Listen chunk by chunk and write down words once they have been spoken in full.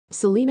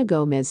Selena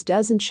Gomez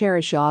doesn't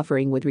cherish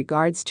offering with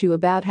regards to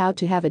about how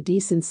to have a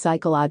decent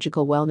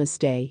psychological wellness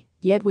day,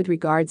 yet with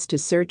regards to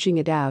searching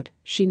it out,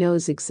 she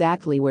knows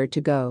exactly where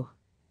to go.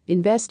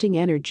 Investing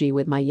energy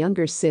with my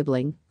younger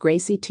sibling,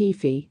 Gracie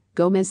Tiffy,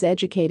 Gomez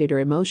educated her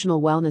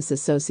Emotional Wellness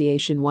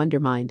Association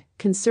Wondermind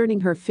concerning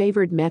her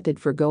favored method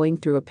for going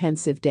through a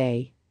pensive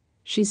day.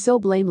 She's so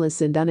blameless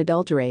and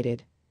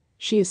unadulterated.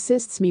 She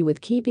assists me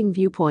with keeping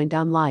viewpoint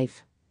on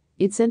life.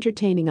 It's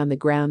entertaining on the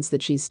grounds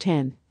that she's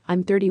 10,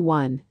 I'm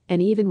 31,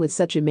 and even with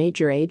such a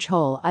major age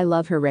hole, I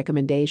love her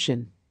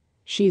recommendation.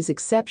 She is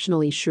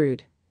exceptionally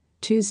shrewd.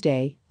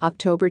 Tuesday,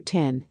 October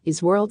 10,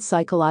 is World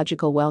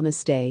Psychological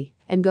Wellness Day,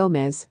 and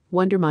Gomez,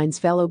 Wondermind's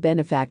fellow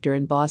benefactor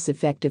and boss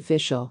effect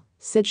official,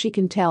 said she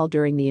can tell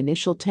during the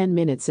initial 10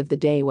 minutes of the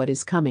day what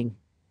is coming.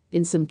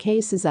 In some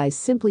cases, I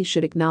simply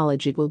should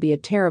acknowledge it will be a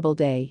terrible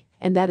day,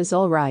 and that is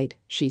all right,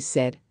 she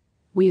said.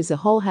 We as a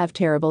whole have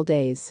terrible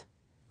days.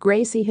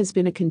 Gracie has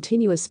been a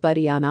continuous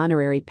buddy on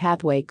Honorary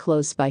Pathway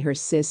close by her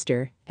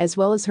sister, as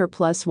well as her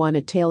 +1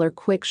 at Taylor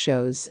Quick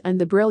Shows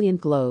and the Brilliant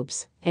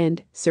Globes,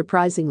 and,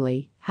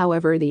 surprisingly,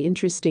 however, the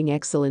interesting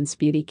Excellence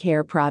Beauty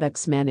Care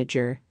Products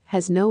manager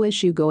has no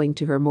issue going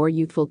to her more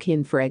youthful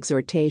kin for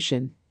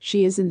exhortation.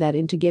 She isn't that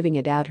into giving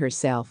it out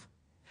herself.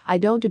 I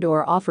don't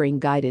adore offering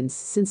guidance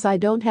since I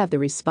don't have the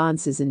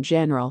responses in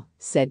general,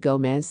 said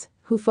Gomez,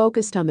 who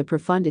focused on the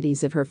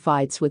profundities of her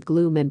fights with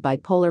gloom and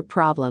bipolar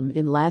problem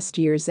in last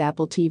year's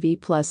Apple TV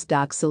Plus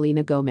doc.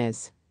 Selena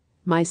Gomez.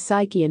 My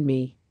psyche and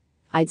me.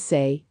 I'd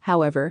say,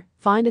 however,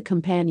 find a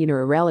companion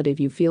or a relative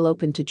you feel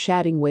open to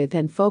chatting with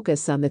and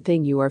focus on the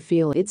thing you are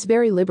feeling. It's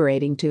very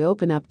liberating to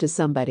open up to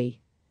somebody.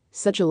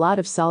 Such a lot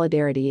of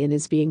solidarity in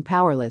his being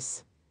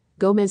powerless.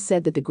 Gomez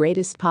said that the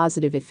greatest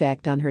positive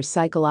effect on her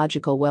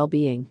psychological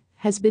well-being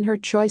has been her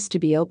choice to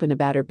be open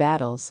about her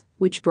battles,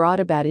 which brought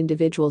about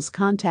individuals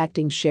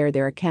contacting share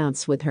their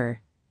accounts with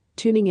her.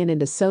 Tuning in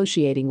and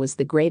associating was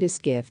the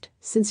greatest gift,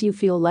 since you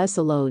feel less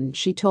alone,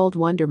 she told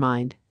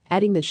Wondermind,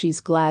 adding that she's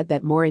glad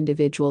that more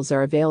individuals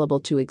are available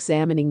to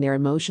examining their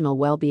emotional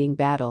well-being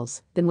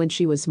battles than when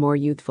she was more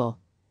youthful.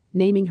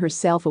 Naming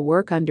herself a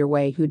work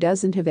underway who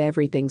doesn't have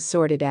everything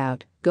sorted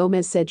out,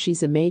 Gomez said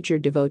she's a major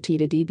devotee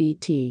to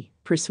DBT,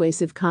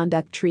 persuasive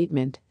conduct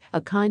treatment, a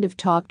kind of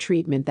talk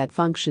treatment that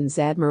functions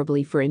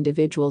admirably for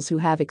individuals who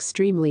have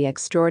extremely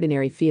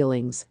extraordinary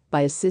feelings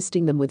by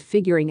assisting them with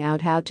figuring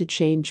out how to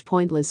change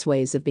pointless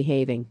ways of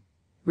behaving.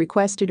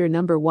 Requested her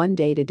number one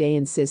day-to-day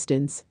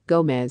insistence,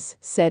 Gomez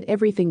said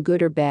everything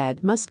good or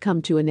bad must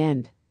come to an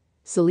end.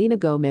 Selena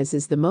Gomez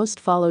is the most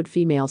followed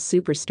female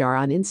superstar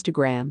on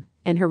Instagram,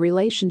 and her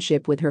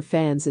relationship with her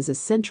fans is a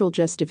central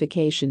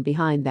justification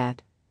behind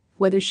that.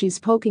 Whether she's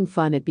poking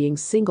fun at being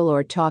single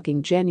or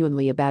talking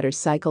genuinely about her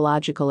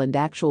psychological and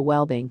actual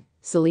well-being,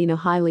 Selena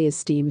highly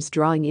esteems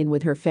drawing in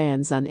with her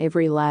fans on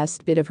every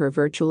last bit of her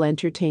virtual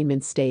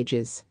entertainment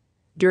stages.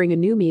 During a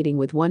new meeting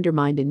with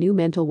Wondermind, a new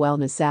mental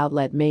wellness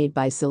outlet made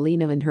by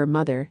Selena and her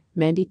mother,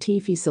 Mandy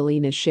Tiffy,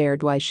 Selena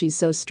shared why she's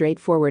so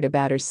straightforward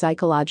about her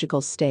psychological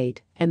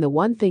state and the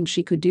one thing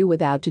she could do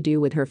without to do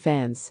with her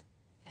fans.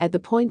 At the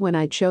point when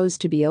I chose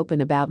to be open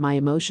about my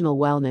emotional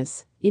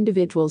wellness,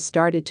 individuals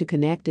started to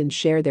connect and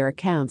share their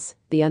accounts,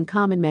 the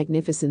Uncommon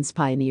Magnificence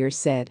pioneer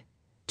said.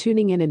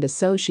 Tuning in and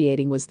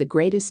associating was the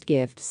greatest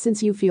gift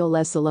since you feel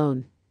less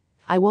alone.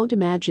 I won't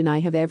imagine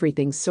I have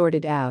everything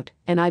sorted out,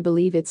 and I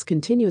believe it's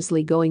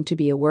continuously going to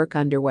be a work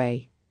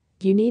underway.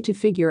 You need to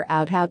figure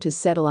out how to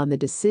settle on the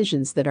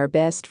decisions that are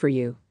best for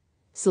you.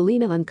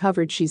 Selena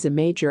uncovered she's a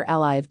major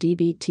ally of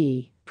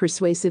DBT,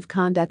 persuasive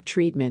conduct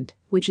treatment,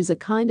 which is a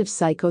kind of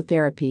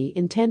psychotherapy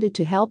intended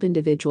to help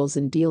individuals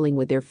in dealing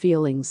with their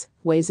feelings,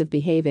 ways of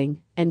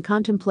behaving, and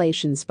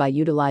contemplations by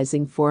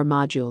utilizing 4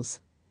 modules: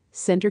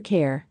 center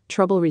care,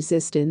 trouble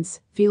resistance,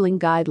 feeling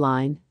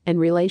guideline, and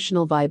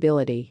relational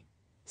viability.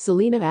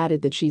 Selena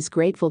added that she's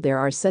grateful there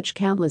are such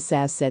countless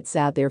assets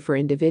out there for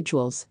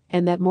individuals,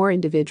 and that more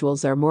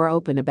individuals are more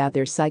open about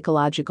their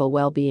psychological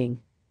well-being.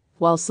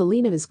 While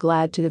Selena is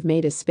glad to have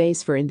made a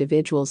space for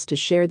individuals to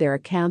share their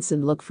accounts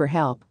and look for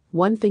help,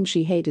 one thing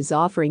she hates is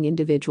offering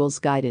individuals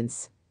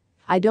guidance.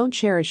 I don't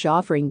cherish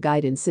offering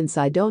guidance since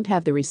I don't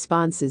have the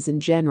responses in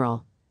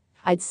general.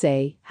 I'd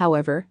say,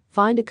 however,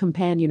 find a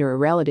companion or a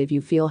relative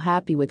you feel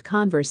happy with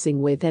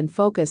conversing with and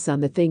focus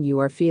on the thing you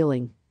are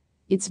feeling.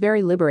 It's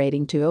very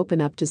liberating to open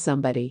up to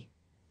somebody.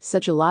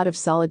 Such a lot of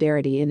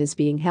solidarity in his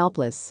being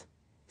helpless.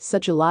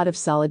 Such a lot of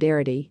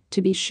solidarity,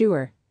 to be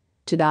sure.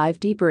 To dive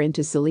deeper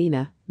into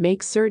Selena,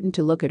 make certain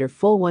to look at her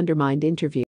full Wondermind interview.